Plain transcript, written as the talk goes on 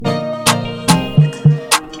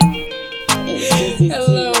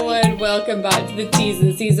Hello and welcome back to the T's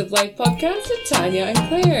and C's of Life podcast with Tanya and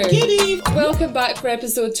Claire. Giddy. Welcome back for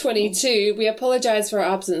episode 22. We apologise for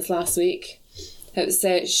our absence last week. It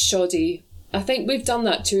was shoddy. I think we've done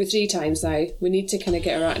that 2 or 3 times now. We need to kind of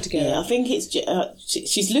get our act together. Yeah, I think it's...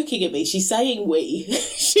 she's looking at me. She's saying we.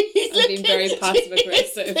 I've been very passive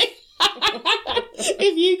aggressive.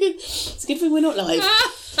 If you could... It's a good thing we're not live.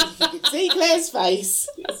 If you could see Claire's face.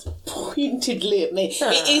 It's pointedly at me.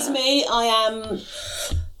 It is me.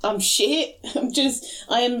 I'm shit.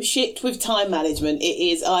 I am shit with time management. It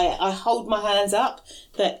is. I hold my hands up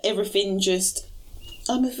that everything just...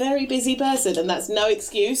 I'm a very busy person, and that's no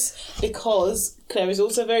excuse because Claire is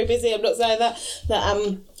also very busy. I'm not saying that.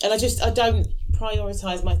 And I don't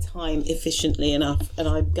prioritise my time efficiently enough, and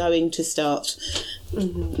I'm going to start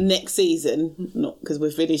next season, not because we're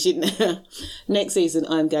finishing now. Next season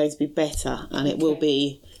I'm going to be better, and it will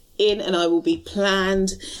be in, and I will be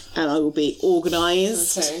planned, and I will be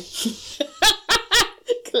organised. Okay.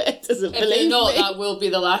 Claire doesn't If believe you're not, me. that will be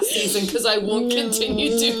the last season because I won't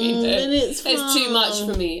continue doing it. Then it's too much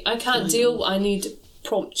for me. I can't deal. I need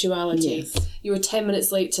punctuality. Yes. You were 10 minutes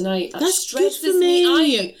late tonight. That That's good stresses for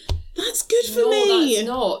me. out. That's good for No, me. that's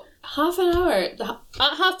not. Half an hour. At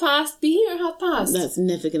 1:30, be here at 1:30. That's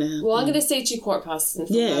never going to happen. Well, I'm going to say to you 1:15 and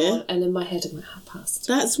from Yeah. now on, and in my head I'm like 1:30.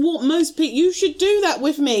 That's what most people... You should do that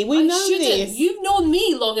with me. We know shouldn't. this. You've known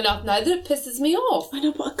me long enough now that it pisses me off. I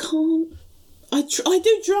know, but I can't. I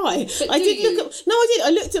do try. But I do did you? look at... No, I did. I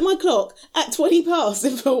looked at my clock at 20 past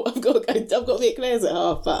and thought, I've got to be at Claire's at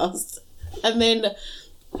 1:30. And then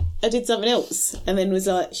I did something else. And then was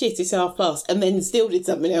like, shit, it's 1:30. And then still did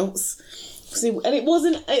something else. And it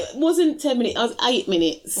wasn't 10 minutes. I was 8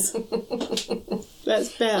 minutes.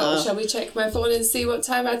 That's better. Well, shall we check my phone and see what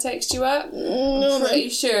time I text you at? No, I'm pretty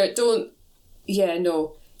sure. Don't... Yeah,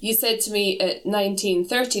 no. You said to me at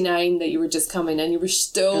 19:39 that you were just coming and you were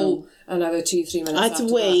still another 2-3 minutes I had after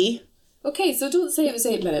to wee. that. Okay, so don't say it was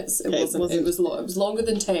 8 minutes. It Okay, wasn't. It was longer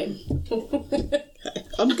than 10.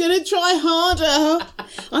 I'm going to try harder.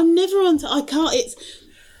 I'm never on... I can't... It's...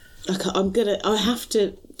 I have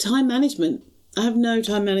to... Time management. I have no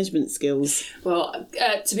time management skills. Well,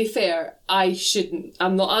 to be fair, I shouldn't.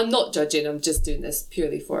 I'm not judging. I'm just doing this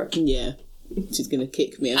purely for... Yeah. She's going to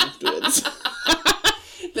kick me afterwards.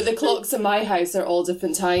 But the clocks in my house are all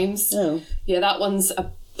different times. Oh. Yeah, that one's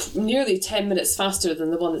nearly 10 minutes faster than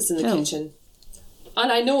the one that's in the kitchen.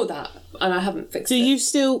 And I know that, and I haven't fixed it. Do you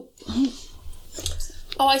still...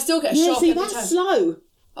 Oh, I still get a Yeah, shock see, every that's time. slow.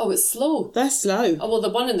 Oh, it's slow. That's slow. Oh, well, the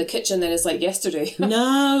one in the kitchen then is like yesterday.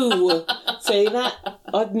 No. See, that...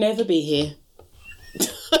 I'd never be here.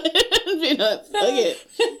 I'd be like, fuck it.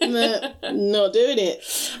 No, not doing it.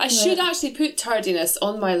 I should actually put tardiness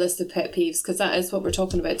on my list of pet peeves because that is what we're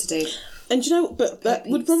talking about today. And you know, but that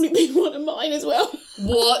would probably be one of mine as well.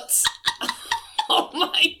 What? Oh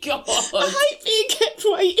my God. I hate being kept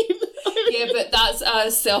waiting. Yeah, but that's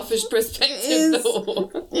a selfish perspective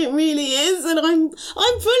though. It really is, and I'm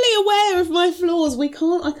fully aware of my flaws.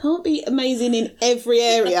 I can't be amazing in every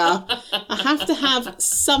area. I have to have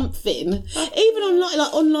something. Even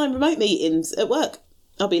online remote meetings at work,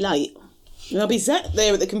 I'll be late. And I'll be sat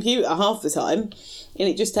there at the computer half the time, and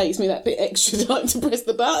it just takes me that bit extra time to press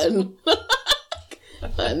the button.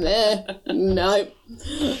 And there, no.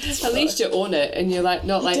 At least you own it, and you're like,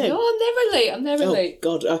 not like, no, I'm never late.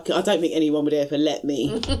 Oh God, I don't think anyone would ever let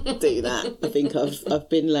me do that. I think I've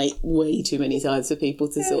been late way too many times for people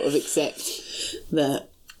to sort of accept that.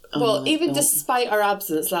 Well, even despite our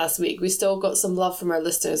absence last week, we still got some love from our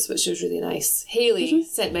listeners, which was really nice. Haley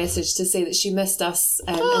sent a message to say that she missed us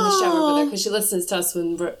in the shower with her because she listens to us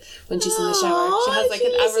when she's in the shower. She has like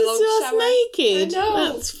an hour-long shower. Naked. I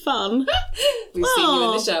know. That's fun. We've seen you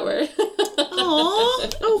in the shower.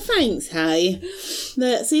 Aww. Oh, thanks, Hay.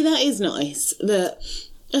 See, that is nice.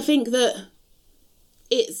 I think that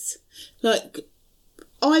it's like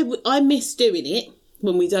I miss doing it.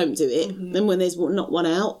 When we don't do it, and when there's not one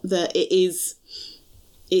out, that it is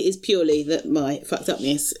purely that my fucked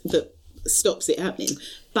upness that stops it happening.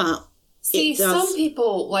 But see, some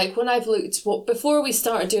people, like when I've looked, before we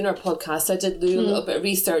started doing our podcast, I did do a little bit of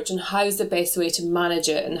research on how's the best way to manage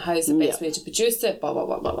it and how's the best way to produce it, blah, blah,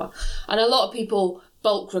 blah, blah, blah. And a lot of people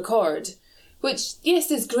bulk record, which, yes,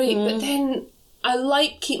 is great, but then I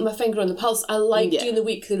like keeping my finger on the pulse. I like doing the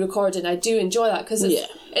weekly recording. I do enjoy that because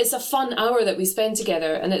it's a fun hour that we spend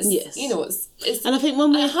together, and it's it's and I think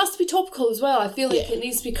when it has to be topical as well. I feel like it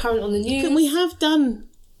needs to be current on the news. And we have done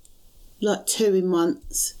like 2 in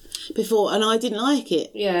once before, and I didn't like it.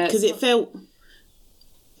 Yeah, because it felt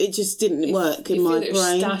it just didn't work in you my feel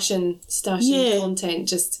brain. You're stashing content.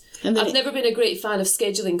 Just, And then I've never been a great fan of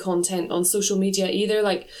scheduling content on social media either.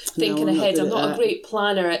 Like thinking I'm not ahead. good I'm at not that. a great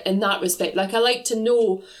planner in that respect. Like I like to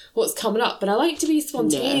know what's coming up, but I like to be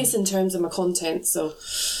spontaneous in terms of my content. So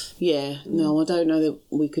Yeah, no, I don't know that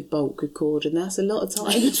we could bulk record, and that's a lot of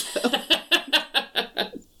time as well.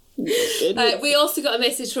 we also got a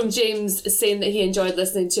message from James saying that he enjoyed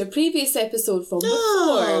listening to a previous episode from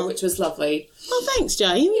before, which was lovely. Oh, thanks,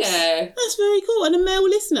 James. Yeah. That's very cool. And a male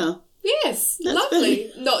listener. Yes,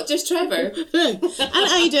 lovely. Not just Trevor.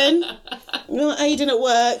 And Aidan. Well, Aidan at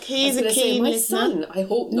work. He's a keen my listener. son. I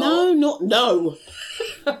hope not. No,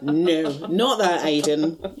 not that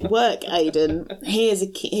Aidan. Work Aidan. He's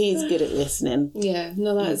good at listening. Yeah,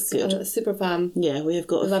 no, that's good. A super fan. Yeah, we have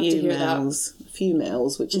got a few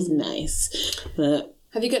males, which is nice. But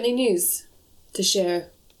have you got any news to share?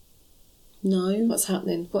 no, What's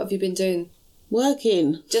happening? What have you been doing?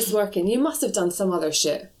 working. Just working. You must have done some other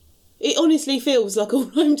shit. It honestly feels like all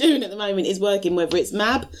I'm doing at the moment is working, whether it's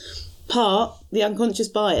MAB, PART, the unconscious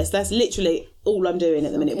bias. That's literally all I'm doing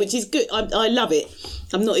at the minute, which is good. I love it.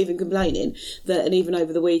 I'm not even complaining. And even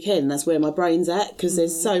over the weekend, that's where my brain's at, because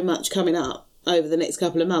there's so much coming up over the next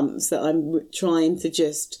couple of months that I'm trying to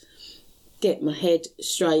just get my head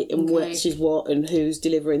straight and which is what and who's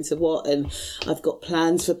delivering to what, and I've got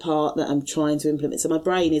plans for PART that I'm trying to implement. So my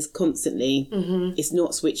brain is constantly, it's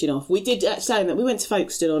not switching off. We did, saying that, we went to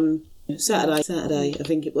Folkestone on Saturday, I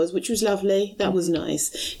think it was, which was lovely. That was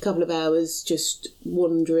nice. A couple of hours just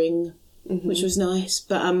wandering, which was nice.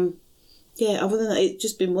 But yeah, other than that, it's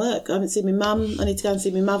just been work. I haven't seen my mum. I need to go and see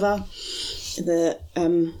my mother.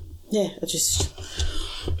 I just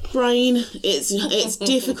brain. It's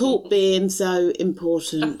difficult being so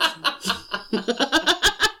important.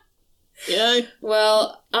 You know?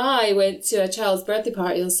 Well, I went to a child's birthday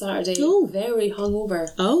party on Saturday. Oh. Very hungover.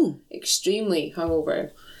 Oh, Extremely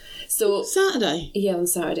hungover. So Saturday. yeah, on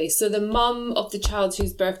Saturday. So the mum of the child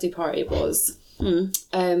whose birthday party it was,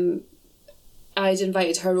 I'd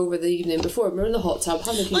invited her over the evening before. We were in the hot tub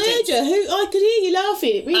having a few I heard drinks. you. I could hear you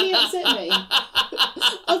laughing. It really upset me.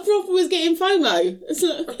 I proper was getting FOMO. It's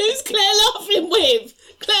like, who's Claire laughing with?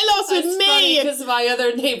 Claire laughs with me. Because my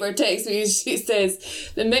other neighbour texts me and she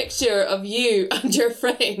says, the mixture of you and your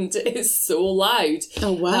friend is so loud.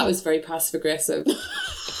 Oh, wow. That was very passive aggressive.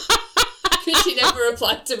 She never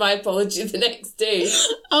replied to my apology the next day.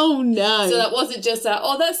 Oh, no. So that wasn't just that,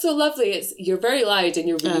 oh, that's so lovely. It's, you're very loud and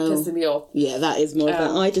you're really pissing me off. Yeah, that is more of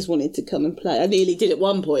that. I just wanted to come and play. I nearly did at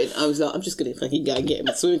one point. I was like, I'm just going to fucking go and get him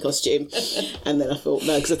a swimming costume. And then I thought,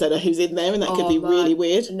 no, because I don't know who's in there and that could be really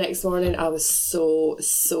weird. The next morning I was so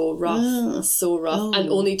rough. So rough. Oh. And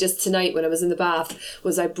only just tonight when I was in the bath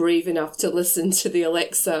was I brave enough to listen to the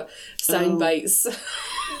Alexa sound bites.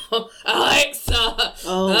 Alexa!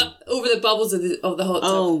 Over the bubbles of the hot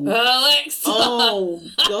tub. Alexa! Oh,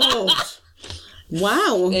 God.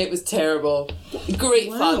 Wow. It was terrible.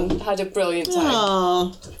 Great fun. Had a brilliant time.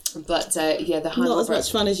 Aww. But yeah, the hangover. Not as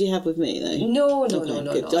much fun as you have with me, though. No.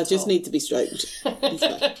 Good. I just need to be stroked.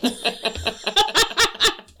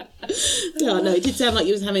 No, it did sound like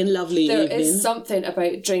you was having a lovely evening. There is something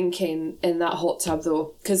about drinking in that hot tub,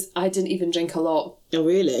 though, because I didn't even drink a lot. Oh,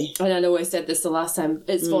 really? And I know I said this the last time.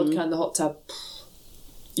 It's vodka in the hot tub.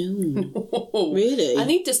 Really? I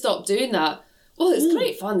need to stop doing that. Well, it's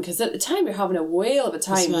great fun, because at the time you're having a whale of a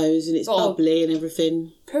time. I suppose, and it's bubbly and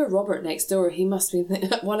everything. Poor Robert next door, he must be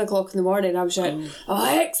at 1 o'clock in the morning. I was shouting,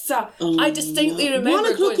 Alexa! I distinctly remember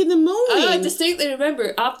 1 o'clock in the morning? I distinctly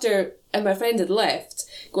remember after my friend had left,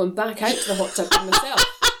 going back out to the hot tub by myself.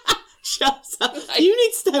 Shut up. You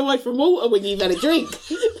need to stay away from water when you've had a drink.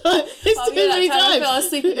 It's too many times. I fell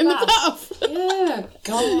asleep in the bath. Yeah,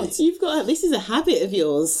 God. This is a habit of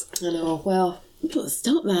yours. I know, well. You've got to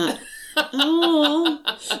stop that.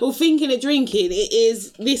 Well, thinking of drinking, it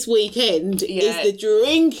is this weekend is the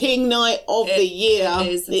drinking night of the year.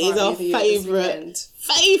 It is our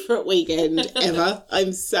favourite weekend ever.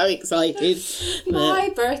 I'm so excited.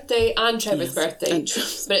 My birthday and Trevor's birthday.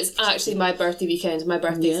 But it's actually my birthday weekend. My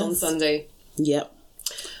birthday's on Sunday. Yep.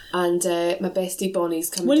 And my bestie Bonnie's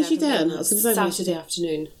coming down. When is she down? I was going to say Saturday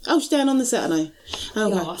afternoon. Oh, she's down on the Saturday. Oh,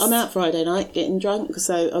 yes. Okay. I'm out Friday night getting drunk,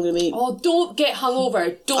 so I'm going to be... Oh, don't get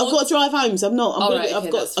hungover. I've got to drive home, so I'm not.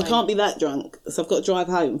 I can't be that drunk, so I've got to drive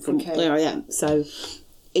home from where I am. So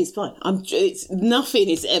it's fine. It's nothing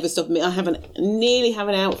is ever stopping me. I nearly have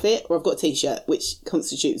an outfit, or I've got a t-shirt, which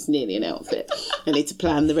constitutes nearly an outfit. I need to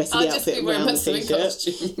plan the rest of the outfit around the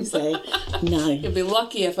t-shirt. So no, you'll be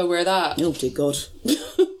lucky if I wear that. Oh dear God.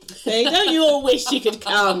 Hey, don't you all wish you could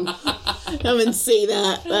come? Come and see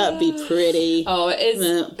that. That'd be pretty. Oh, it is.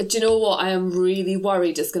 Yeah. Do you know what? I am really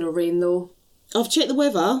worried it's going to rain, though. I've checked the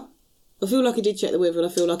weather. I feel like I did check the weather, and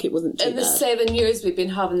I feel like it wasn't too In the bad. 7 years we've been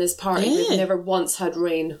having this party, Yeah. we've never once had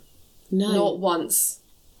rain. No. Not once.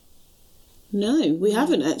 No, we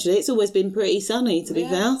haven't actually. It's always been pretty sunny, to be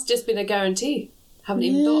fair. It's just been a guarantee. Haven't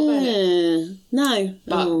even thought about it. Yeah. No.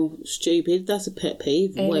 But- Oh, stupid. That's a pet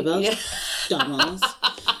peeve. Weather. Yeah. Dumbass.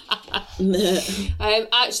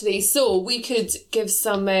 Actually, so we could give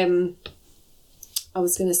some. I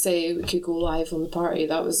was going to say we could go live on the party.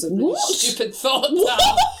 That was a really What? stupid thought. What?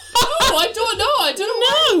 No, I don't know. I don't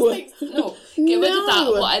know. No. Why these things- No, get rid of that.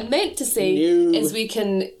 No. What I meant to say No. is we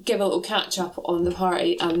can give a little catch up on the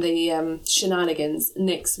party and the shenanigans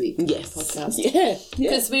next week. on the Yes. podcast. Yeah.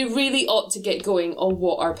 Because we really ought to get going on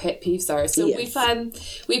what our pet peeves are. So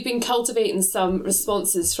Yes. we've been cultivating some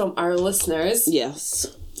responses from our listeners. Yes.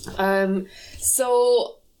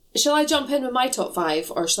 So shall I jump in with my top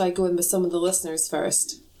 5 or shall I go in with some of the listeners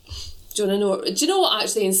first? Do you want to know? Do you know what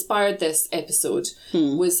actually inspired this episode?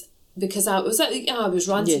 Was because I was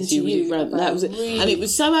ranting to you. That about was it. really- And it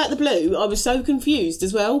was so out of the blue. I was so confused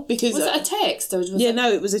as well because Was it a text or was yeah, it? no,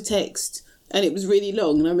 it was a text. And it was really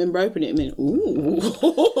long, and I remember opening it and being, ooh,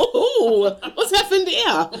 what's happened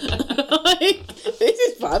here? This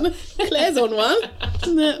is fun. Claire's on one.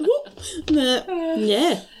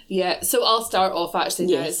 Yeah. Yeah. So I'll start off actually.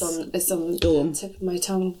 Yes. Now it's on Go on. the tip of my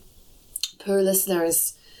tongue. Poor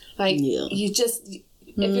listeners, like Yeah. you just.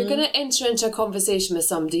 If you're going to enter into a conversation with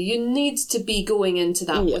somebody, you need to be going into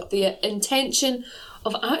that Yeah. with the intention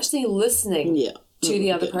of actually listening Yeah. to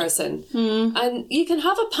the other person. And you can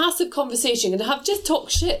have a passive conversation and have just talk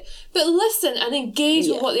shit, but listen and engage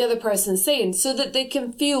with Yeah. what the other person's saying so that they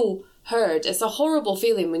can feel heard. It's a horrible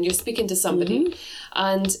feeling when you're speaking to somebody.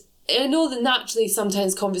 And I know that naturally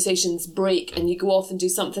sometimes conversations break and you go off and do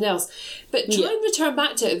something else, but try and return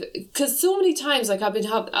back to it, because so many times, like I've been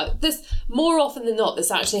having this more often than not,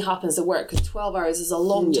 this actually happens at work, because 12 hours is a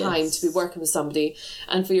long time to be working with somebody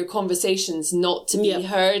and for your conversations not to be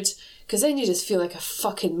heard, because then you just feel like a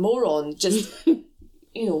fucking moron, just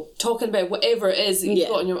talking about whatever it is that you've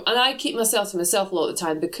got in your... And I keep myself to myself a lot of the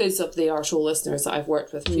time because of the arsehole listeners that I've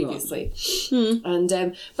worked with previously.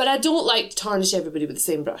 And but I don't like to tarnish everybody with the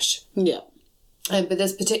same brush. Yeah. But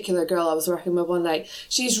this particular girl I was working with one night,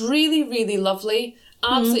 she's really, really lovely,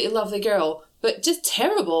 absolutely lovely girl, but just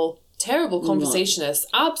terrible conversationist,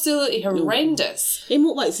 absolutely horrendous. In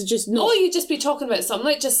what way? So just not... Or you'd just be talking about something,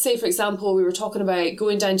 like just say, for example, we were talking about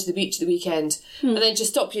going down to the beach the weekend, and then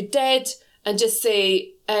just stop you dead and just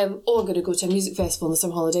say, I'm going to go to a music festival in the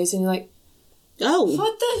summer holidays, and you're like, Oh.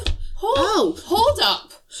 what the... Oh. Hold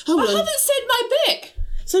up. Hold I on. haven't said my bit.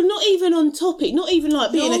 So not even on topic, not even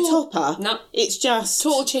like being a No. topper. No. It's just...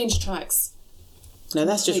 Total change tracks. No,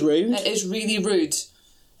 that's just rude. It is really rude.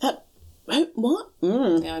 What?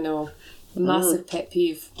 Yeah, I know. Massive pet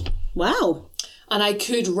peeve. Wow. And I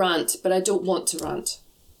could rant, but I don't want to rant.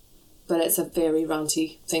 But it's a very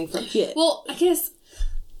ranty thing for... Yeah. Well, I guess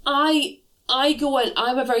I go in...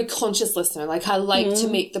 I'm a very conscious listener. Like, I like to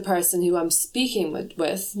make the person who I'm speaking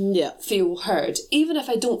with Yeah. feel heard. Even if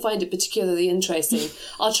I don't find it particularly interesting,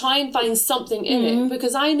 I'll try and find something in it,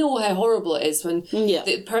 because I know how horrible it is when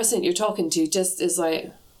the person you're talking to just is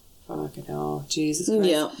like, fucking hell, Jesus Christ.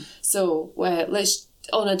 Yeah. So, let's...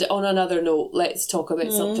 On another note, let's talk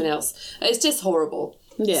about something else. It's just horrible.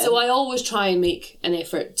 Yeah. So I always try and make an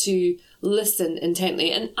effort to listen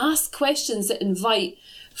intently and ask questions that invite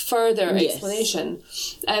further explanation.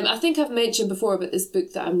 I think I've mentioned before about this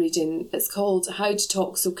book that I'm reading. It's called How to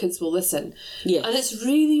Talk So Kids Will Listen. Yeah. And it's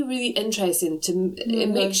really, really interesting. It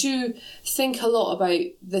makes you think a lot about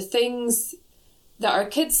the things that our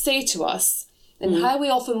kids say to us and how we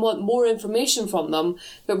often want more information from them,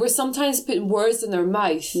 but we're sometimes putting words in their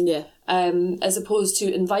mouth as opposed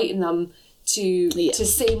to inviting them to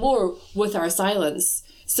say more with our silence.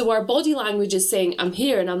 So our body language is saying, I'm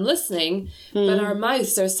here and I'm listening, but our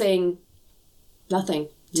mouths are saying, nothing.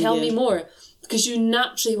 Tell me more. Because you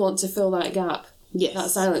naturally want to fill that gap. Yes. That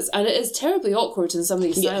silence. And it is terribly awkward when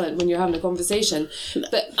somebody's silent when you're having a conversation.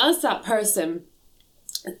 But as that person...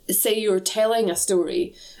 say you're telling a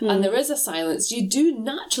story and there is a silence, you do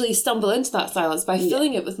naturally stumble into that silence by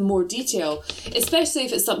filling it with more detail, especially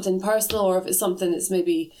if it's something personal or if it's something that's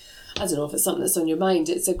maybe, I don't know, if it's something that's on your mind.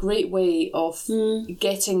 It's a great way of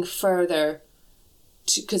getting further,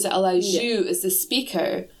 because it allows you as the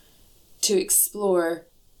speaker to explore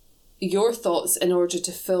your thoughts in order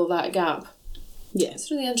to fill that gap. Yeah.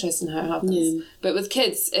 It's really interesting how it happens. Yeah. But with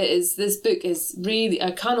kids, this book is really,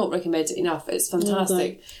 I cannot recommend it enough. It's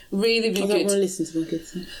fantastic. Really, really I don't good. want to listen to my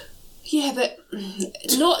kids. Yeah, but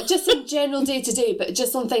not just in general day to day, but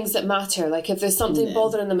just on things that matter. Like if there's something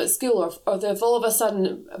bothering them at school, or they've all of a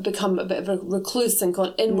sudden become a bit of a recluse and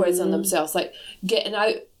gone inwards on themselves, like getting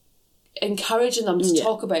out, encouraging them to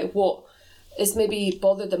talk about what is maybe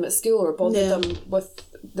bothered them at school or bothered them with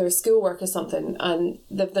their schoolwork or something, and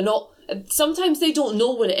they're not. Sometimes they don't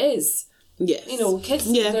know what it is. Yes. You know,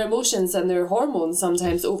 kids, their emotions and their hormones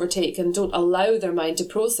sometimes overtake and don't allow their mind to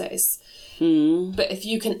process. But if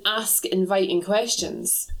you can ask inviting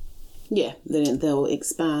questions, then they'll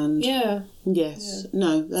expand. Yeah. Yes. Yeah.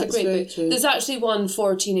 No, that's very true. There's actually one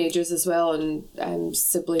for teenagers as well, and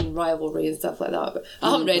sibling rivalry and stuff like that. But I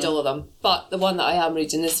haven't read all of them, but the one that I am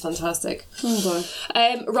reading is fantastic.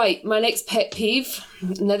 Right, my next pet peeve.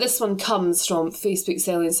 Now this one comes from Facebook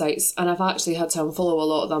selling sites, and I've actually had to unfollow a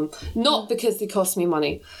lot of them. Not because they cost me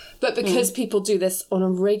money, but because people do this on a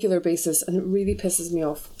regular basis, and it really pisses me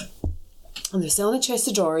off. And they're selling a chest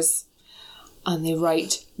of drawers, and they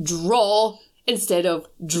write draw instead of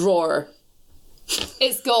drawer.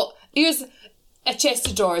 Here's a chest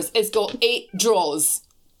of drawers. It's got 8 drawers.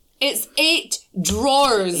 It's 8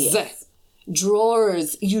 drawers. Yes.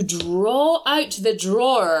 Drawers. You draw out the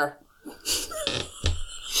drawer.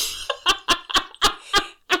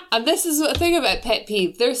 And this is the thing about pet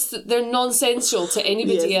peeve. They're nonsensical to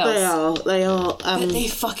anybody else. They are. But they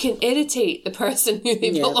fucking irritate the person who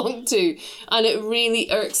they belong to. And it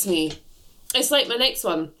really irks me. It's like my next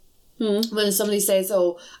one. When somebody says,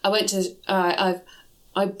 "Oh, I went to,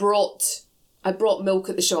 I brought milk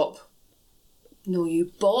at the shop." No,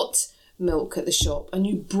 you bought milk at the shop and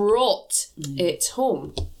you brought it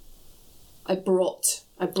home. I brought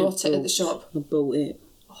it at the shop. I bought it.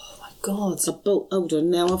 Oh my God. Hold on,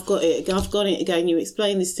 now I've got it again. You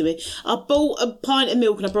explain this to me. I bought a pint of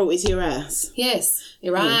milk and I brought it to your ass. Yes,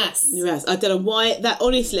 your ass. Your ass. I don't know why that,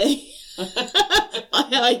 honestly.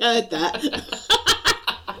 I heard that.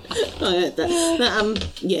 I heard that.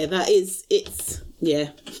 That is, it's,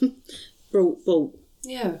 brought.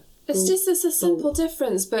 Yeah. It's a simple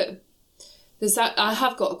difference, but there's that. I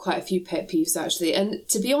have got quite a few pet peeves actually, and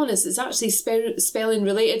to be honest, it's actually spelling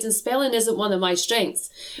related, and spelling isn't one of my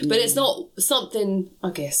strengths. But it's not something.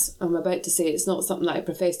 I guess I'm about to say it's not something that I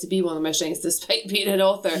profess to be one of my strengths, despite being an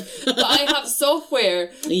author. But I have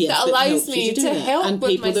software that allows me to help and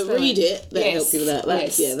with people my that spelling. read it that help you with that.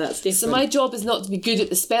 That's different. So my job is not to be good at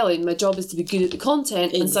the spelling. My job is to be good at the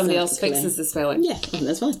content, and somebody else fixes the spelling. Yeah,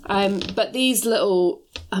 that's fine. But these little.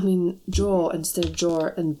 Draw instead of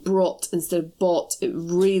drawer and brought instead of bought. It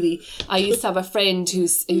really... I used to have a friend who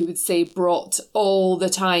would say brought all the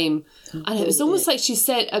time. And it was almost like she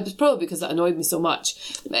said... It was probably because it annoyed me so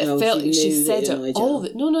much. It felt like she said it all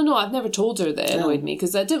the... No, I've never told her that it annoyed me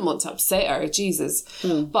because I didn't want to upset her. Jesus.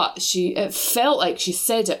 But it felt like she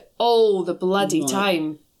said it all the bloody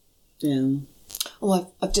time. Yeah.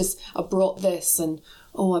 Oh, I brought this and...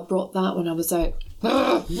 Oh, I brought that when I was out.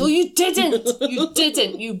 No, you didn't. You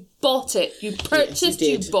didn't. You bought it. You purchased.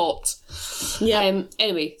 Yes, you bought. Yeah.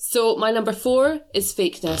 Anyway, so my number 4 is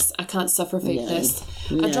fakeness. I can't suffer fakeness.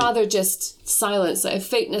 No. I'd rather just silence. Like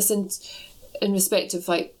fakeness in respect of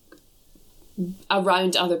like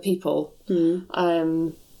around other people.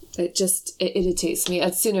 It irritates me.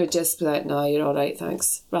 I'd sooner just be like, "No, you're all right,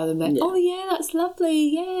 thanks," rather than "Oh yeah, that's lovely.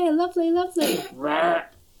 Yeah, lovely."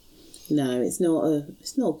 No, it's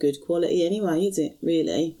not good quality anyway, is it,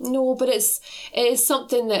 really? No, but it is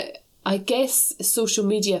something that I guess social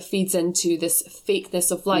media feeds into, this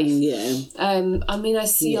fakeness of life. I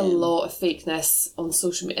see a lot of fakeness on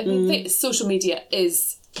social media. Social media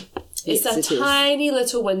is a tiny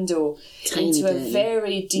little window into a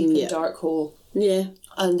very deep and dark hole. Yeah.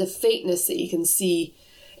 And the fakeness that you can see,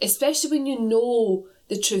 especially when you know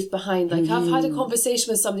the truth behind. Like I've had a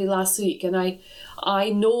conversation with somebody last week, and I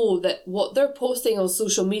know that what they're posting on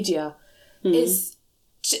social media it's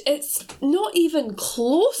not even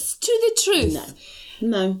close to the truth.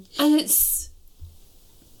 No. And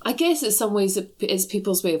I guess in some ways it's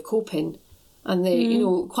people's way of coping. And they,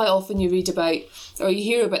 quite often you read about, or you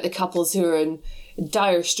hear about the couples who are in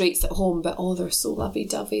dire straits at home, but they're so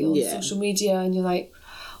lovey-dovey on social media, and you're like,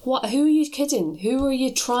 what? Who are you kidding? Who are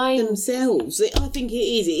you trying? Themselves. I think it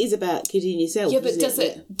is about kidding yourself. Yeah, but does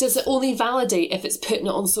it only validate if it's putting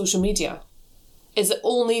it on social media? Is it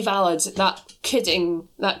only valid that kidding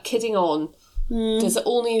on? Does it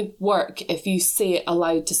only work if you say it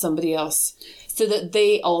aloud to somebody else so that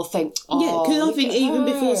they all think? Oh, because I think even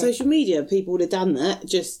before social media, people would have done that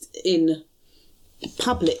just in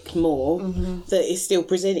public more. That is still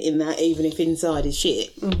presenting that, even if inside is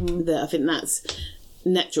shit. That I think that's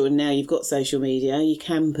natural, and now you've got social media, you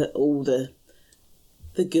can put all the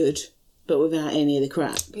good but without any of the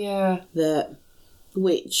crap. Yeah.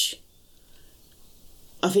 Which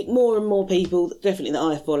I think more and more people, definitely that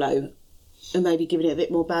I follow, are maybe giving it a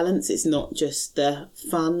bit more balance. It's not just the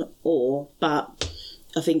fun but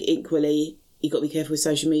I think equally you've got to be careful with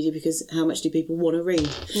social media, because how much do people want to read?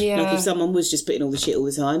 Yeah. Like if someone was just putting all the shit all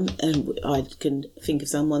the time, and I can think of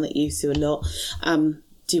someone that used to a lot,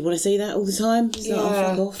 do you want to see that all the time? It's like, oh,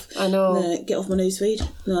 fuck off. I know. Get off my newsfeed.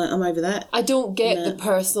 Like, I'm over that. I don't get the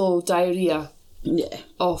personal diarrhea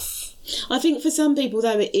off. I think for some people,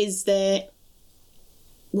 though, it is their...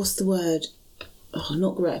 What's the word? Oh,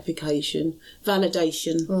 not gratification.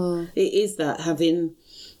 Validation. It is that, having...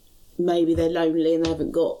 Maybe they're lonely and they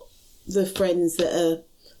haven't got the friends that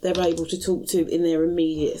they're able to talk to in their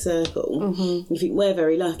immediate circle. You think we're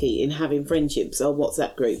very lucky in having friendships. Our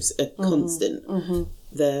WhatsApp groups are constant.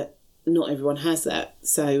 That not everyone has that.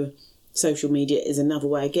 So social media is another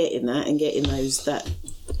way of getting that, and getting those that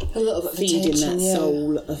a little bit of feeding attention, that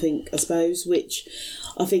soul, I suppose, which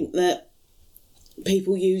I think that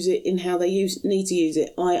people use it in how they need to use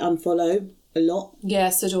it. I unfollow a lot. Yeah,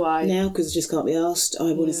 so do I. Now, because I just can't be asked.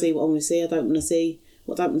 I want to see what I want to see. I don't want to see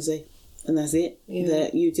what I don't want to see. And that's it. Yeah.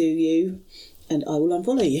 That you do you, and I will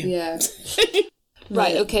unfollow you. Yeah.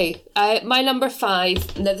 Right, okay. My number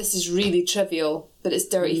 5, now this is really trivial, but it's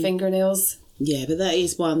dirty fingernails. Yeah, but that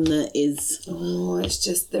is one that is... Oh, it's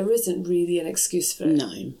just, there isn't really an excuse for it.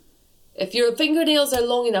 No. If your fingernails are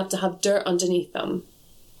long enough to have dirt underneath them,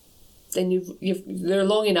 then they're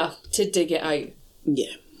long enough to dig it out.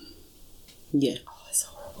 Yeah. Yeah. Oh, it's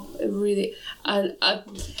horrible. It really... And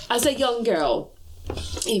as a young girl,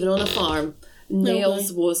 even on a farm...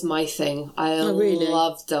 Nails was my thing. I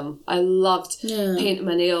loved them. I loved painting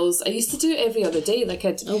my nails. I used to do it every other day. Like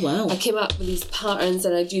I came up with these patterns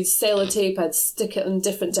and I'd use sellotape. I'd stick it in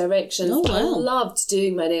different directions. I loved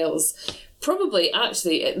doing my nails. Probably,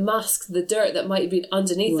 actually, it masked the dirt that might have been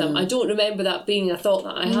underneath them. I don't remember that being a thought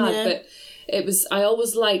that I had, but it was. I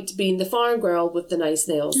always liked being the farm girl with the nice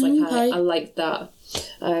nails. Like I liked that.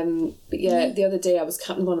 But the other day I was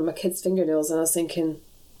cutting one of my kids' fingernails and I was thinking,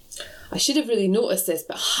 I should have really noticed this,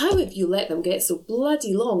 but how have you let them get so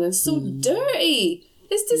bloody long and so dirty?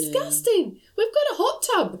 It's disgusting. We've got a hot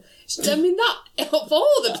tub. I mean, that, of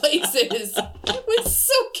all the places, would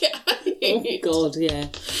soak it out. Oh, God, yeah.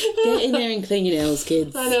 Get in there and clean your nails,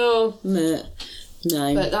 kids. I know. No.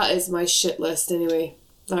 But that is my shit list, anyway.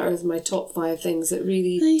 That is my top 5 things that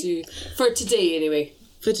really do. For today, anyway.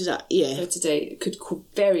 For today, yeah. For today. It could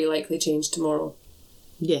very likely change tomorrow.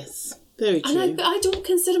 Yes. Very true. And I don't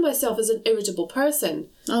consider myself as an irritable person.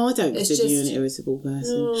 Oh, I don't consider you an irritable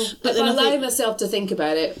person. But if I allow myself to think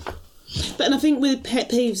about it. But I think with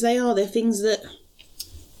pet peeves, they're things that,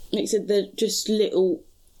 like you said, they're just little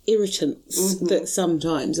irritants that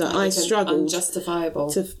sometimes I struggle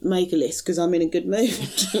unjustifiable to make a list because I'm in a good mood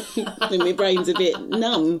and my brain's a bit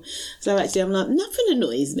numb. So actually I'm like, nothing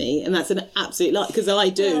annoys me, and that's an absolute lie, because I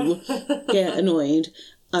do get annoyed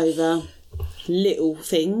over little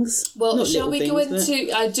things. Well, shall we go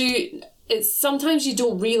into... It's sometimes you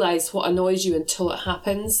don't realise what annoys you until it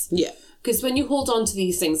happens. Yeah. Because when you hold on to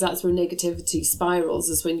these things, that's where negativity spirals,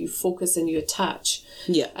 is when you focus and you attach.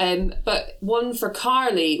 Yeah. But one for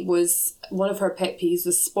Carly was, one of her pet peeves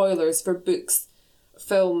was spoilers for books,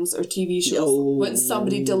 films or TV shows. When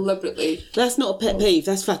somebody deliberately... That's not a pet peeve,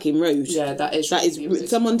 that's fucking rude. Yeah, that is rude.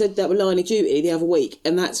 Someone did that with Line of Duty the other week,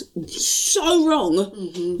 and that's so wrong.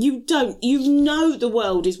 You know the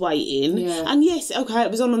world is waiting. Yeah. And yes, okay,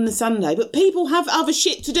 it was on the Sunday, but people have other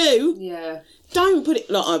shit to do. Yeah. Don't put it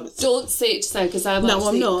like... Don't say it just now, because I'm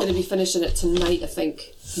actually going to be finishing it tonight, I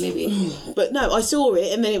think. Maybe. But no, I saw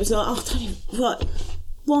it, and then it was like, what?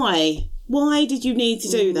 Why? Why did you need to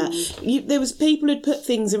do that? There was people who'd put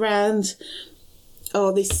things around,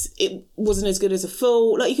 it wasn't as good as a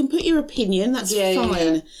Fool. Like, you can put your opinion, that's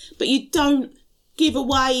fine. Yeah. But you don't give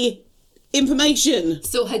away information.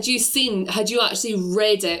 So had you actually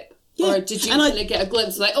read it? Yeah. Or did you kind of get a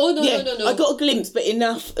glimpse? Like, no. I got a glimpse, but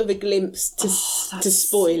enough of a glimpse to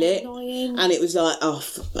spoil it. Annoying. And it was like,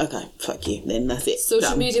 okay, fuck you, then that's it.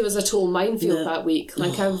 Social media was a total minefield that week.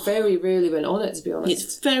 Like, I very rarely went on it, to be honest.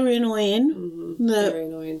 It's very annoying. Very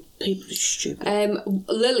annoying. People are stupid.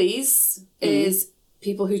 Lily's is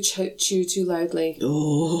people who chew too loudly.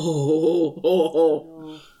 Oh.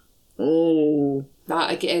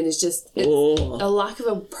 That, again, is just a lack of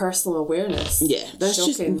a personal awareness. Yeah, that's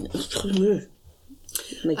shocking.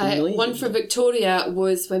 One for Victoria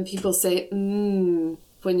was when people say, when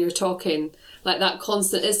you're talking. Like that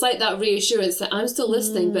constant, it's like that reassurance that I'm still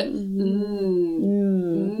listening, but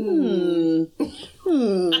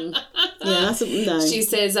Yeah, no. She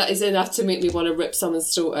says that is enough to make me want to rip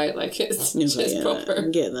someone's throat out. Like, it's just proper. I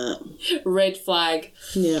get that. Red flag.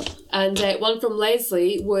 Yeah. And one from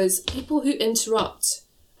Leslie was people who interrupt.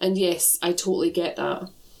 And yes, I totally get that.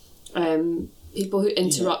 People who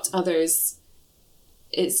interrupt others,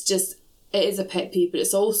 it is a pet peeve, but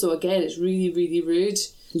it's also, again, it's really, really rude.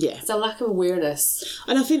 Yeah. It's a lack of awareness.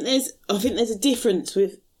 And I think there's a difference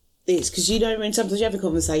with this, because you know, when sometimes you have a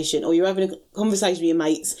conversation or you're having a conversation with your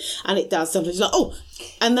mates and it does sometimes like, oh,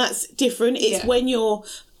 and that's different. It's when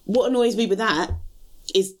what annoys me with that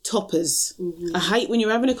is toppers. I hate when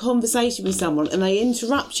you're having a conversation with someone and they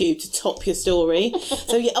interrupt you to top your story.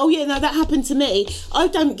 So no, that happened to me. I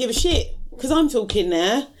don't give a shit because I'm talking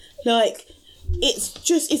there. Like,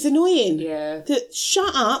 it's annoying. Yeah.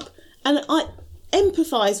 Shut up. And I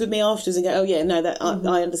empathise with me afterwards and go, oh yeah, no, that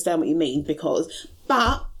I understand what you mean,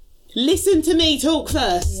 but listen to me talk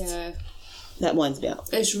first. Yeah. That winds me up.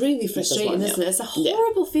 It's really frustrating, isn't it? It's a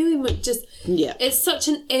horrible feeling with it's such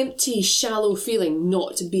an empty, shallow feeling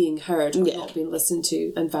not being heard or not being listened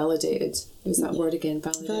to and validated. Use that word again,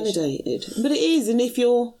 validation. Validated. But it is, and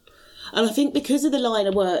I think because of the line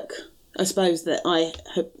of work, I suppose, that I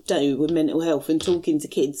do with mental health and talking to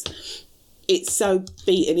kids, it's so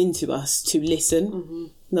beaten into us to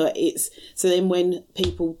listen. Like, so then when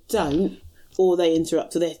people don't, or they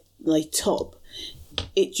interrupt, or they top,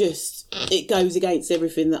 it goes against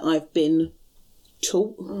everything that I've been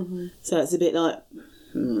taught. So it's a bit like,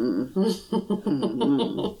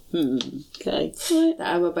 okay. That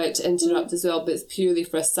I'm about to interrupt as well, but it's purely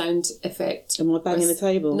for a sound effect. Am I banging the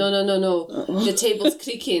table? No. The table's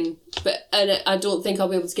creaking, and I don't think I'll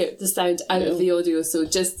be able to get the sound out of the audio, so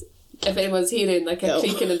just... If anyone's hearing like a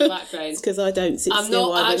creaking in the background, it's because I don't sit I'm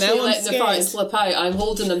still. not actually letting the farts slip out. I'm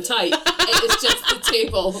holding them tight. It is just the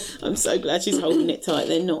table. I'm so glad she's holding it tight.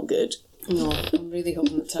 They're not good. No, I'm really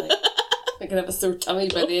holding it tight. I can have a sore tummy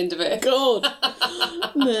by the end of it. God.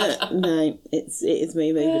 No, it is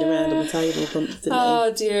me moving around on the table constantly.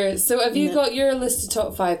 Oh dear. So have you got your list of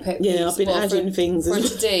top 5 pet peeves? Yeah, I've been adding things for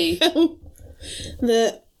today.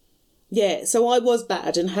 So I was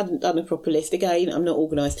bad and hadn't done a proper list. Again, I'm not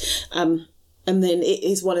organised. And then it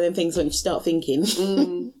is one of them things when you start thinking,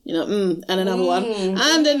 and another one,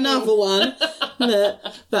 and another one.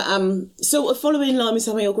 But sort of following in line with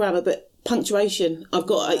some of your grammar, but punctuation,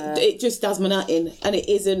 it just does my nut in. And it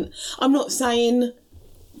isn't, I'm not saying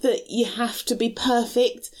that you have to be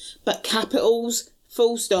perfect, but capitals,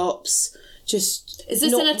 full stops, just... Is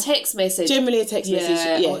this in a text message? Generally a text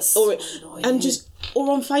message, yes. Or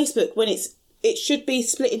on Facebook when it should be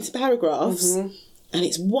split into paragraphs, and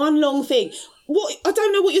it's one long thing. What? I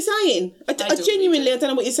don't know what you're saying. I genuinely, I don't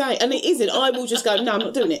know what you're saying, and it isn't. I will just go, no, I'm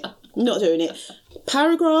not doing it. Not doing it.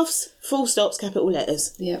 Paragraphs, full stops, capital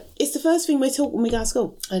letters. Yeah, it's the first thing we're taught when we go to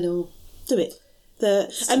school. I know. Do it.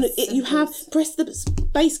 You have press the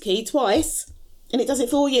space key twice, and it does it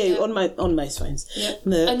for you on most phones. Yeah,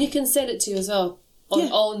 and you can set it to you as well. On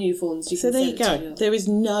all new phones, so there you go. There is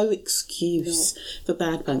no excuse for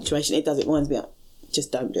bad punctuation. It winds me up.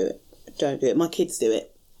 Just don't do it. Don't do it. My kids do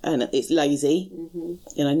it, and it's lazy.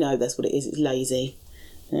 And I know that's what it is. It's lazy.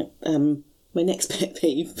 My next pet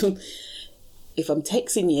peeve: if I'm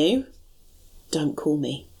texting you, don't call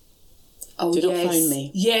me. Oh, do not phone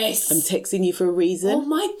me. Yes, I'm texting you for a reason. Oh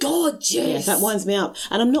my God, yes. Yeah, that winds me up,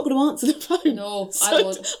 and I'm not going to answer the phone. No, so I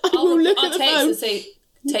won't. I'll look at the phone. I'll text and say,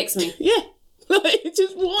 "Text me." Yeah. Like,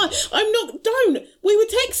 just why? Don't. We were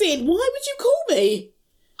texting. Why would you call me?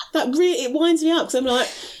 It winds me up because I'm like,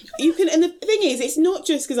 you can, and the thing is, it's not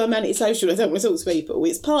just because I'm antisocial, I don't want to talk to people.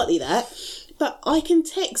 It's partly that, but I can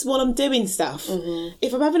text while I'm doing stuff.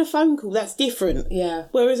 If I'm having a phone call, that's different. Yeah.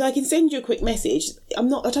 Whereas I can send you a quick message. I don't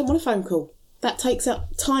want a phone call. That takes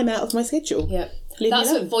up time out of my schedule. Yeah.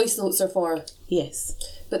 That's what voice notes are for. Yes.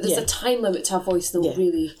 But there's a time limit to a voice note,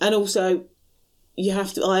 really. And also, I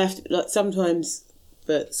have to, like, sometimes,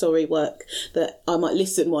 but sorry, work, that I might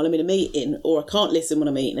listen while I'm in a meeting, or I can't listen when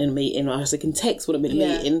I'm in a meeting, or I can text when I'm in a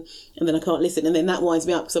meeting, and then I can't listen, and then that winds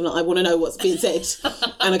me up, because I'm like, I want to know what's being said,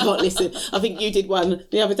 and I can't listen. I think you did one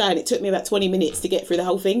the other day, and it took me about 20 minutes to get through the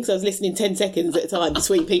whole thing, so I was listening 10 seconds at a time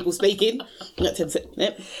between people speaking. Not 10 seconds.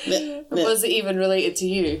 Was it even related to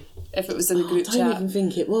you? If it was in the group chat? I don't even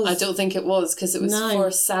think it was. I don't think it was, because it was for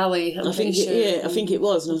Sally. I think it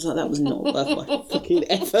was, and I was like, that was not worth my fucking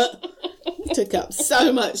effort. It took up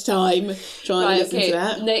so much time trying to listen to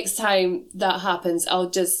that. Next time that happens,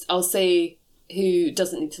 I'll say who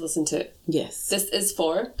doesn't need to listen to it. Yes. This is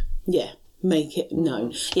for... Yeah, make it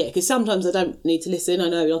known. Yeah, because sometimes I don't need to listen. I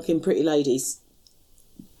know, like in Pretty Ladies,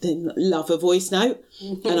 love a voice note,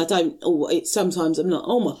 and I don't. Sometimes I'm like,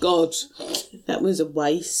 oh my god, that was a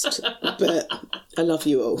waste. But I love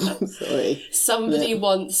you all. Sorry. Somebody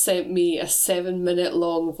once sent me a 7-minute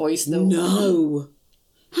long voice note. No.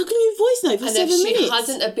 How can you voice note for 7 minutes? And if she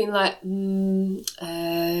hadn't have been like,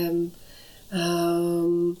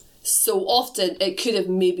 so often, it could have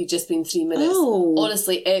maybe just been 3 minutes. Oh.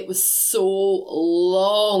 Honestly, it was so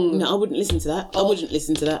long. No, I wouldn't listen to that. I wouldn't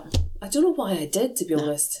listen to that. I don't know why I did, to be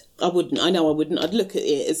honest. I wouldn't. I know I wouldn't. I'd look at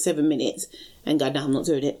it as 7 minutes and go, no, I'm not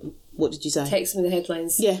doing it. What did you say? Text me the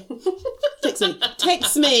headlines. Yeah. Text me.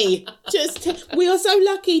 Text me. We are so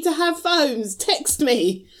lucky to have phones. Text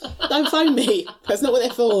me. Don't phone me. That's not what they're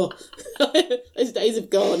for. Those days have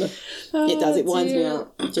gone. It does. It winds me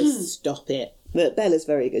up. Just stop it. But Bella's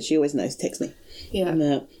very good. She always knows to text me.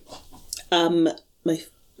 Yeah. My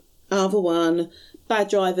other one, bad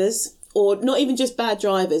drivers. Or not even just bad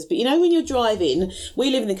drivers, but you know when you're driving, we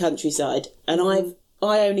live in the countryside, and I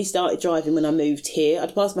only started driving when I moved here.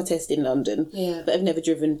 I'd passed my test in London, but I've never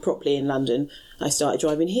driven properly in London. I started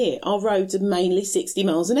driving here. Our roads are mainly 60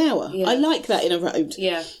 miles an hour. Yeah. I like that in a road.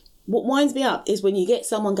 Yeah. What winds me up is when you get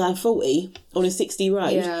someone going 40 on a 60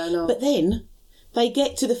 road, yeah, I know. But then they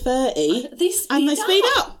get to the 30 they speed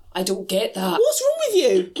up. I don't get that. What's wrong with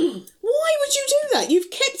you? Why would you do that?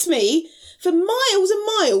 You've kept me for miles and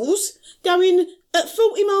miles going at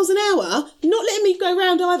 40 miles an hour, not letting me go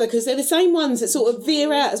round either, because they're the same ones that sort of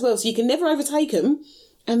veer out as well, so you can never overtake them.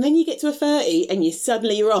 And then you get to a 30 and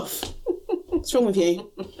you're off. What's wrong with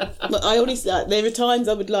you? But I honestly, there are times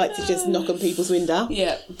I would like to just knock on people's window.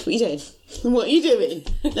 Yeah. What are you doing? What are you doing?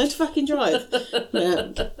 Learn to fucking drive.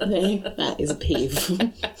 That is a peeve.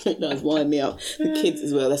 It does wind me up. The kids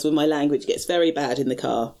as well. That's when my language gets very bad in the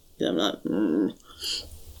car. I'm like,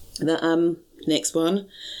 The next one.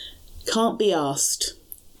 Can't be asked.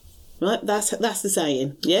 Right? That's the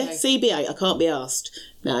saying. Yeah? Okay. CBA, I can't be asked.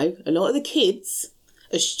 No, a lot of the kids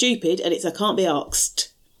are stupid and it's I can't be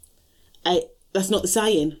asked. That's not the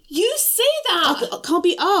saying. You say that! I can't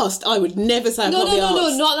be asked. I would never say I can't be asked.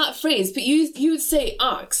 No, not that phrase, but you would say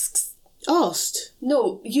asked. Asked?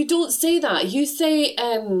 No, you don't say that. You say,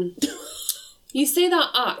 you say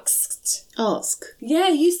that asked. Ask. Yeah,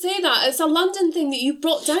 you say that. It's a London thing that you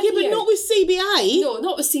brought down here. Yeah, but not with CBA. No,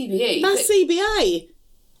 not with CBA. That's CBA.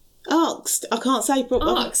 Asked. I can't say...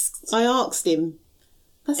 Asked. I asked him.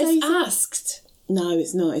 That's it's asked. No,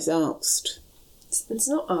 it's not. It's asked. It's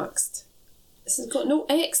not asked. It's got no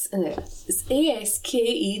X in it. It's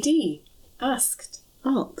ASKED. Asked.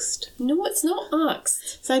 Asked. No, it's not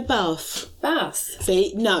asked. Say bath. Bath.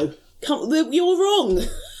 See, no. You're wrong.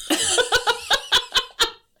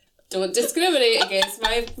 Don't discriminate against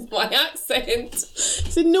my accent.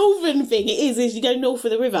 It's a northern thing. It is you go north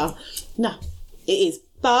of the river. No, it is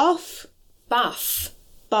bath. Bath.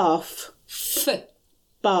 Bath. F.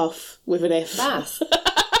 Bath with an F. Bath.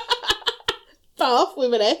 Bath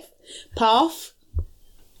with an F. Path.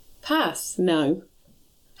 Path. No.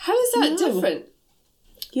 How is that different?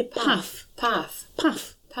 Yeah, path. Path.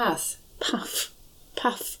 Path. Path. Path.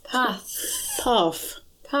 Path. Path. Path.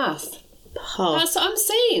 Path. Path. That's what I'm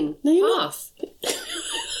saying. No, you're path.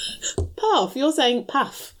 Not. Path. You're saying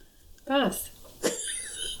path. Path.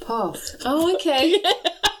 Path. Oh, okay.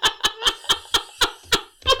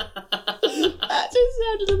 That just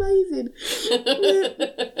sounded amazing.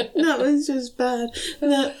 That was just bad.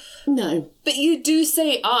 No. But you do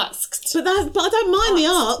say asked. But I don't mind the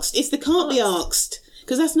asked. It's the can't be asked.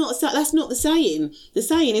 Because that's not the saying. The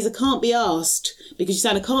saying is I can't be asked. Because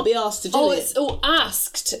you're saying I can't be asked to do it.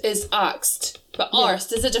 Asked is asked. But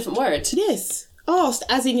asked is a different word. Yes. Asked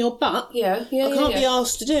as in your butt. Yeah. I can't be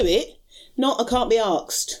asked to do it. Not I can't be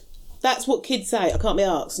asked. That's what kids say. I can't be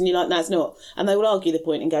asked. And you're like, no, it's not. And they will argue the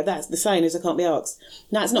point and go, that's the saying is I can't be asked.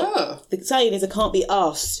 No, it's not. Oh. The saying is I can't be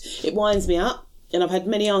asked. It winds me up. And I've had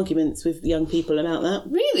many arguments with young people about that.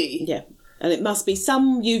 Really? Yeah. And it must be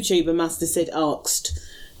some YouTuber must have said asked.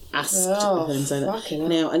 Oh,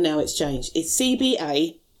 fucking hell. Now it's changed. It's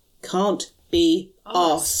CBA can't be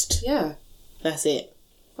asked. Yeah. That's it.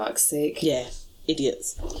 Fuck's sake. Yeah.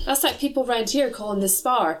 Idiots. That's like people round here calling the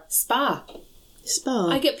spa. Spa.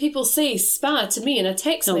 I get people say spa to me in a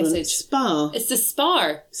text message. Spa. It's the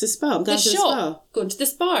spa. It's the spa. I'm going to the spa. Going to the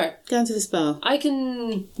spa. Going to the spa. I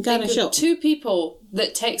can think of 2 people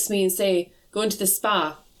that text me and say going to the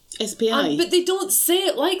spa. SPA. But they don't say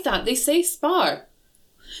it like that. They say spa.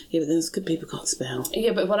 Yeah, but those good people can't spell.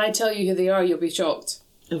 Yeah, but when I tell you who they are, you'll be shocked.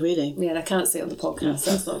 Oh, really? Yeah, and I can't say it on the podcast.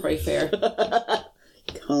 That's not very fair.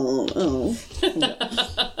 Can't. Oh.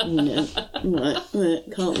 No. Right.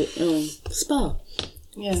 Can't be. Oh. Spa.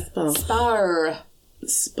 Yeah. Spa. Spar.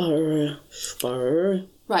 Spur.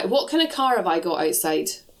 Right, what kind of car have I got outside?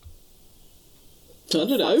 I don't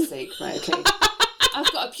know. Fuck's sake. Right, okay.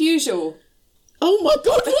 I've got a Peugeot. Oh my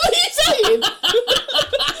God, what are you saying?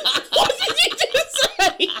 What did you just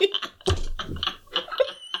say?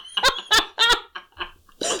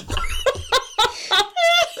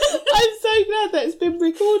 I'm so glad that's been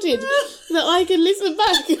recorded, that I can listen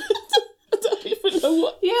back. I don't even know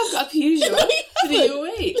what. Yeah, I've got a Peugeot.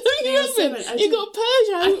 308. No, you haven't. You got a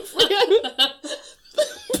Peugeot.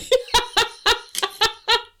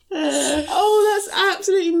 Oh, that's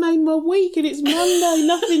absolutely made my week, and it's Monday.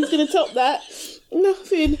 Nothing's going to top that.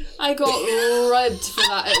 Nothing. I got ribbed for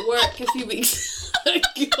that at work a few weeks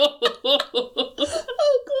ago.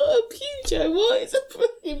 Oh God, a Peugeot. What is a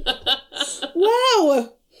fucking... Wow.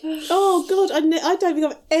 Oh God, I don't think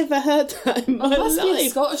I've ever heard that in my life. Must be a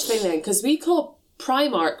Scottish thing then, because we call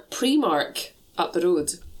Primark up the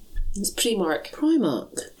road. It's Primark.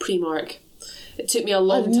 Primark. It took me a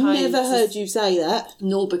long time. I've never heard you say that.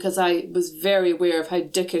 No, because I was very aware of how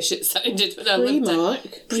dickish it sounded when I lived in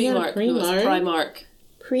Primark. No, it's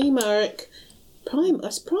Primark.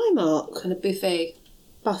 That's Primark. And a buffet.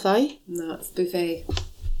 Buffet? No, it's buffet.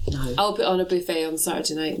 No. I'll put on a buffet on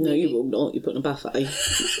Saturday night. No, you will not. You're putting a buffet.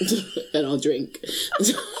 And I'll drink.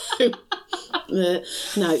 No,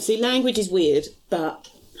 see, language is weird, but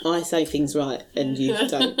I say things right and you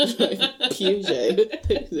don't. Peugeot.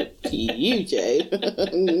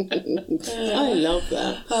 I love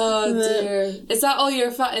that. Oh dear. Is that all your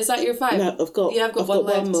Is that your five? No, I've got one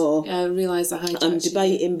left. One more. Yeah, I realised I I'm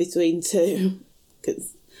debating between two.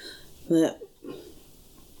 Because... Go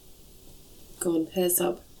on, heads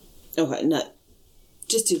up. Okay, no.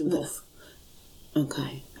 Just do them both.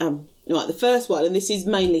 Okay. Right, the first one, and this is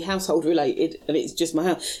mainly household related, and it's just my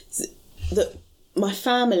house. That my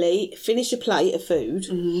family finish a plate of food,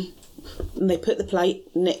 and they put the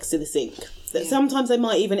plate next to the sink. That sometimes they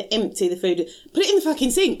might even empty the food. Put it in the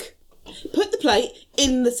fucking sink. Put the plate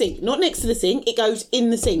in the sink, not next to the sink. It goes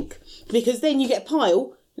in the sink, because then you get a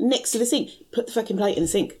pile next to the sink. Put the fucking plate in the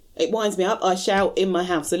sink. It winds me up. I shout in my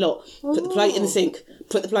house a lot. Put the plate in the sink.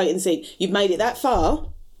 Put the plate in the sink. You've made it that far.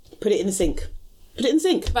 Put it in the sink. Put it in the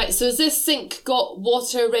sink. Right, so has this sink got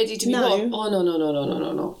water ready to be washed? Oh, no.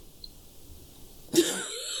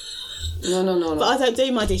 No. But I don't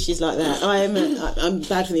do my dishes like that. I'm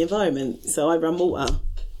bad for the environment, so I run water.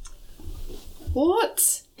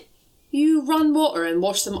 What? You run water and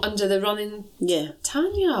wash them under the running... Yeah.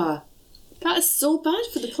 Tanya, that is so bad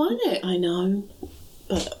for the planet. I know,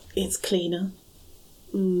 but it's cleaner.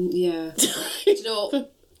 Yeah. Do you know,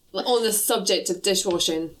 on the subject of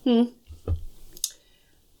dishwashing,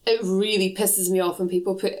 it really pisses me off when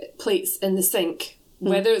people put plates in the sink,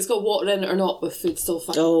 whether it's got water in it or not, with food still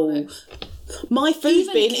fucking on it. My food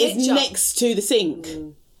Even bin ketchup is next to the sink.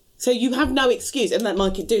 So you have no excuse, and that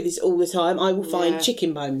Mike could do this all the time. I will find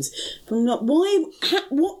chicken bones. I'm not. Why?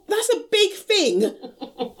 What? That's a big thing.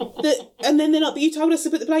 And then they're like, but you told us to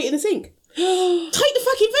put the plate in the sink. Take the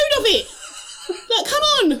fucking food off it. Like, come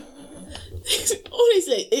on.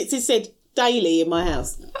 Honestly, it's said daily in my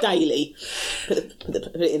house. Daily. Put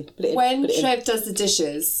it in. When Trev does the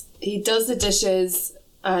dishes, he does the dishes,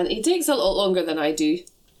 and he takes a lot longer than I do.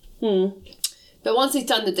 But once he's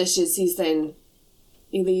done the dishes, he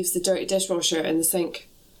leaves the dirty dishwasher in the sink.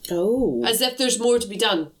 Oh. As if there's more to be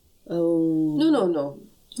done. Oh. No.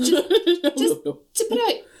 Just tip it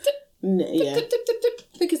out. Tip.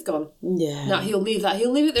 Think it's gone. Yeah. No, he'll leave that.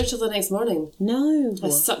 He'll leave it there till the next morning. No.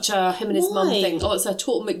 It's such a him and his mum thing. Oh, it's a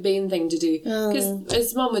total McBain thing to do. Because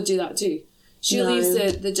his mum would do that too. She leaves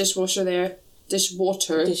the dishwasher there.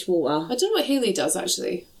 Dishwater. I don't know what Hayley does,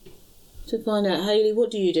 actually. To find out, Hayley,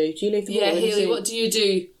 what do you do? Do you leave the water in the Hayley, sink? what do you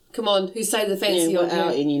do? Come on, whose side of the fence are you on here?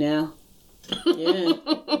 Out in you now. Yeah.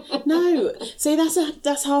 No, see, that's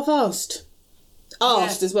half-assed.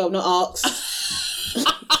 Arsed as well, not arcs.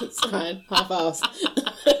 It's fine, half-assed.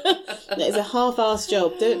 It's a half-assed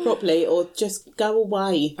job. Do it properly, or just go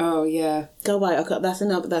away. Oh yeah, go away. That's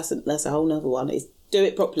a whole nother one. Is do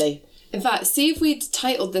it properly. In fact, see if we'd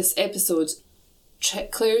titled this episode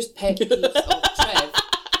 "Claire's Pet Peeve of Trev."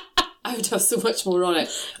 I would have so much more on it.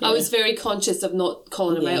 Yeah. I was very conscious of not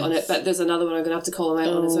calling him out on it, but there's another one I'm going to have to call him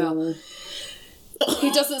out on as well.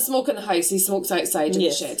 He doesn't smoke in the house, he smokes outside in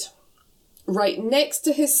the shed. Right next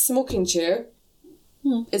to his smoking chair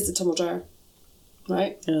is the tumble dryer.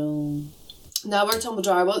 Right? Oh. Now our tumble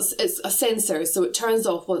dryer, it's a sensor, so it turns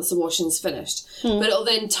off once the washing's finished. But it'll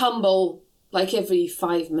then tumble like every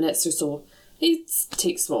 5 minutes or so. He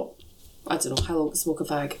takes I don't know how long to smoke a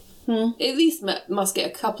fag. At least must get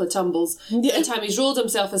a couple of tumbles. By the time he's rolled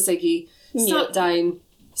himself a ciggy, sat down,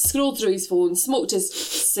 scrolled through his phone, smoked his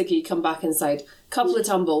ciggy, come back inside. Couple of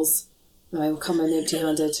tumbles. Now he'll come in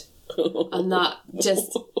empty-handed. And that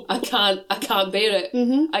just, I can't bear it.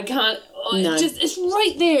 Mm-hmm. I can't, No. it's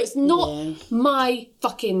right there. It's not my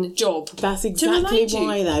fucking job. That's exactly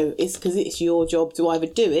why, though. It's because it's your job to either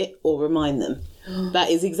do it or remind them. That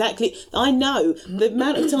is exactly, I know the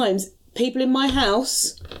amount of times people in my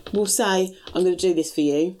house will say, I'm going to do this for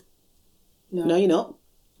you. No, you're not.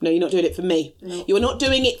 No, you're not doing it for me. No. You're not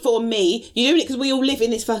doing it for me. You're doing it because we all live in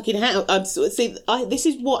this fucking house. This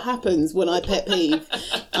is what happens when I pet peeve.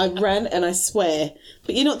 I rant and I swear.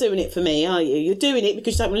 But you're not doing it for me, are you? You're doing it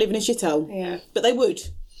because you don't want to live in a shithole. Yeah. But they would.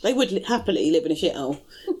 They would happily live in a shithole.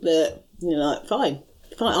 But, like, fine.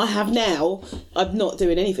 I have now. I'm not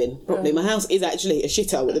doing anything properly. My house is actually a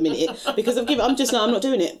shithole at the minute because I'm just like, I'm not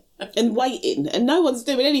doing it. And waiting. And no one's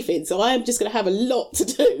doing anything. So I am just going to have a lot to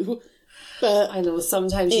do. But I know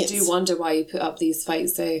sometimes you do wonder why you put up these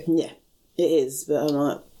fights, though. Yeah, it is. But I'm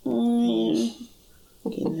like,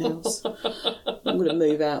 fucking house. I'm going to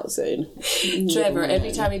move out soon. Trevor,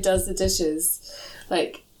 every time he does the dishes,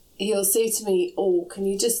 like, he'll say to me, oh, can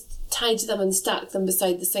you just tidy them and stack them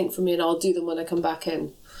beside the sink for me and I'll do them when I come back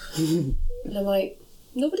in. And I'm like,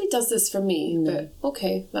 nobody does this for me, but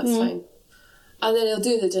okay, that's fine. And then he'll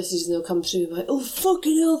do the dishes and they'll come through like, oh,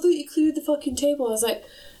 fucking hell, I thought you cleared the fucking table. I was like,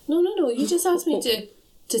 no, you just asked me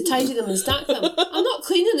to tidy them and stack them. I'm not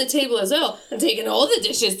cleaning the table as well. I'm taking all the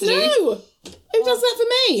dishes through. No! Who does that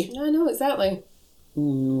for me? I know, exactly.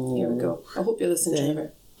 Here we go. I hope you're listening,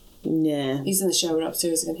 Trevor. Yeah. He's in the shower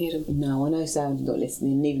upstairs, I can hear him. No, I know Sam's not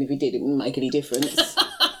listening. Even if he did, it wouldn't make any difference.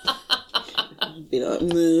 I'd be like,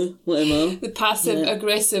 whatever. The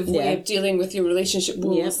passive-aggressive way of dealing with your relationship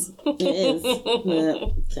woes. Yep, it is.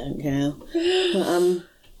 Don't care.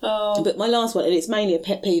 But my last one, and it's mainly a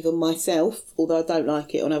pet peeve on myself, although I don't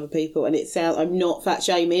like it on other people, and I'm not fat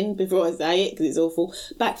shaming before I say it because it's awful.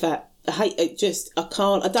 Back fat. I hate it. I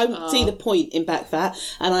can't. I don't see the point in back fat,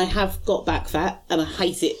 and I have got back fat, and I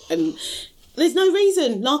hate it. And there's no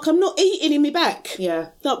reason. Like, I'm not eating in my back. Yeah.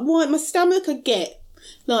 Like, why? My stomach, I get.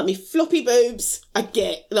 Like, me floppy boobs, I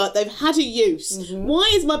get. Like, they've had a use. Mm-hmm. Why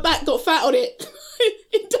has my back got fat on it?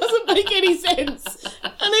 It doesn't make any sense.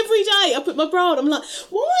 And every day I put my bra on, I'm like,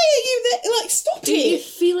 why are you there? Like, stop it. Do you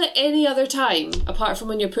feel it any other time, apart from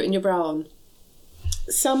when you're putting your bra on?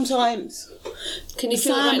 Sometimes. Can you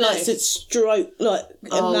feel Sam it right likes now? to stroke, like,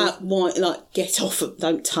 and that white, like, get off of,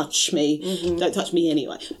 don't touch me. Mm-hmm. Don't touch me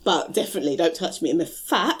anyway. But definitely don't touch me in the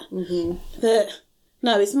fat. Mm-hmm. But,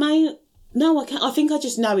 no, it's main... No, I can't. I think I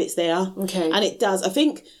just know it's there. Okay. And it does. I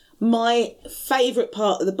think my favourite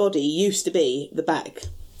part of the body used to be the back.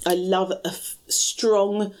 I love a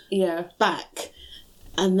strong back.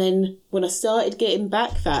 And then when I started getting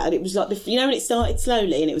back fat, and it was like, you know, when it started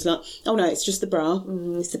slowly, and it was like, oh no, it's just the bra.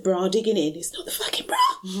 Mm-hmm. It's the bra digging in. It's not the fucking bra.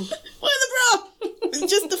 Where's the bra? It's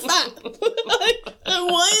just the fat. And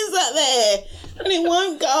why is that there? And it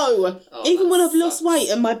won't go. Even when I've lost weight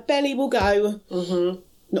and my belly will go. Mm-hmm.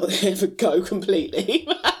 Not that it ever go completely.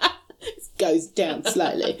 It goes down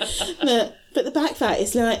slowly. But the back fat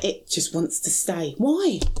is like, it just wants to stay.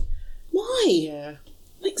 Why? Yeah.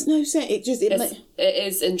 Makes no sense. It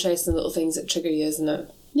is interesting little things that trigger you, isn't it?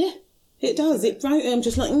 Yeah, it does. I'm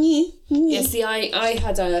just like, Yeah, see, I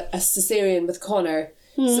had a cesarean with Connor,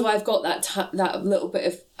 so I've got that little bit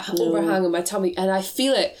of overhang on my tummy, and I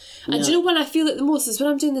feel it. And do you know when I feel it the most is when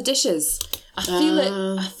I'm doing the dishes. I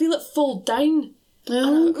feel it fall down.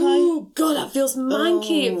 Oh God, that feels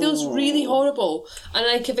manky. It feels really horrible. And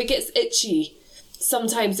like if it gets itchy,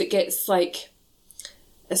 sometimes it gets like,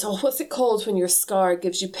 what's it called when your scar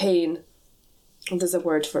gives you pain? Oh, there's a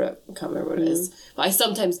word for it. I can't remember what it is. But I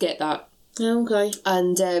sometimes get that. Okay.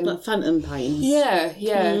 And like phantom pains. Yeah.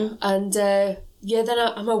 And then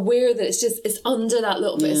I'm aware that it's under that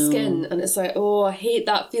little bit of skin, and it's like, oh, I hate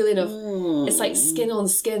that feeling of it's like skin on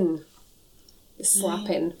skin. It's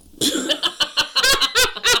slapping.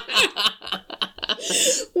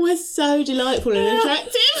 We're so delightful and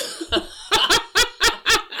attractive.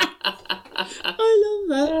 I love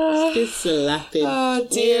that. It's just slapping. Oh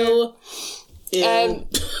dear. Ew.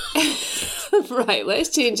 Right, let's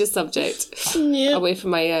change the subject away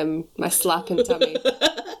from my slapping tummy.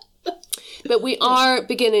 But we are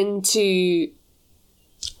beginning to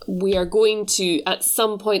we are going to, at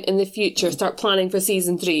some point in the future, start planning for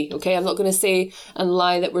season 3. Okay, I'm not going to say and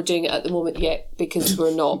lie that we're doing it at the moment yet, because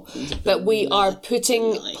we're not. But we are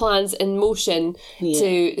putting plans in motion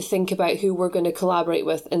to think about who we're going to collaborate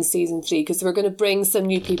with in season 3, because we're going to bring some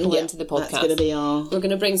new people into the podcast. That's going to be We're going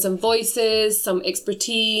to bring some voices, some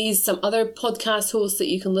expertise, some other podcast hosts that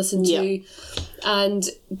you can listen to, and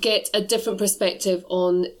get a different perspective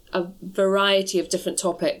on a variety of different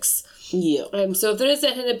topics. Yeah. So if there is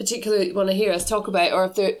anything in particular you want to hear us talk about,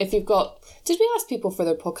 or if you've got, did we ask people for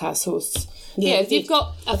their podcast hosts? Yeah, if you've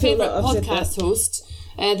got a favourite podcast host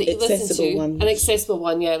that you listen to, an accessible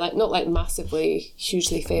one, like not like massively,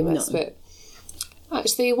 hugely famous, but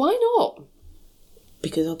actually, why not?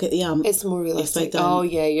 Because I'll get the It's more realistic. Oh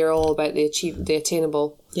yeah, you're all about the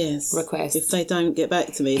attainable. Yes. Requests. If they don't get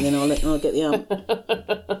back to me, then I'll get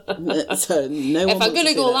the So no one. If I'm going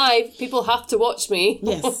to go live, people have to watch me.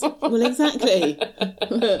 Yes. Well, exactly.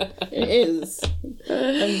 It is.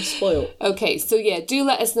 I'm spoiled. Okay, so do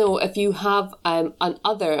let us know if you have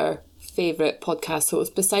another favourite podcast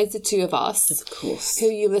host besides the two of us, of course, who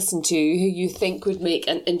you listen to, who you think would make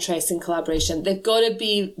an interesting collaboration. They've got to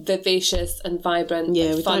be vivacious and vibrant,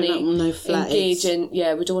 and funny, don't want no flat engaging.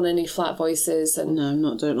 Yeah, we don't want any flat voices. And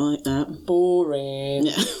don't like that. Boring.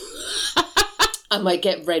 Yeah. I might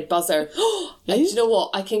get red buzzer. And do you know what?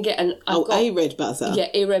 I can get a red buzzer. Yeah,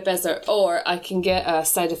 a red buzzer, or I can get a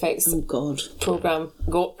side effects. Oh God! Program.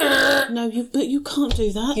 Go. No, but you can't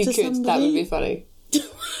do that. You could. Somebody. That would be funny.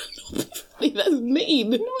 That's mean.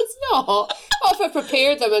 No, it's not. What if I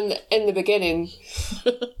prepared them in the beginning?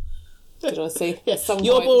 Did I say?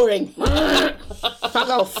 You're boring. Fuck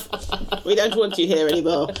off. We don't want you here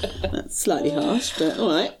anymore. That's slightly harsh, but all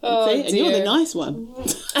right. And you're the nice one.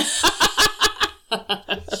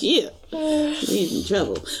 Shit. He's in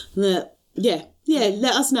trouble. Let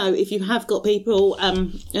us know if you have got people,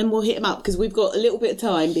 and we'll hit them up, because we've got a little bit of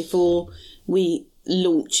time before we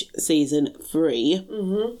launch season 3.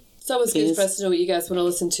 Mm-hmm. It's always good for us to know what you guys want to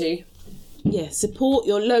listen to. Yeah, support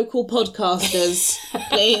your local podcasters,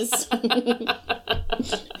 please.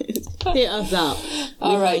 Hit us up.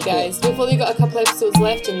 All right, guys. We've only got a couple episodes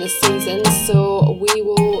left in this season, so we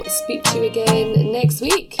will speak to you again next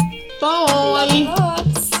week. Bye. Bye.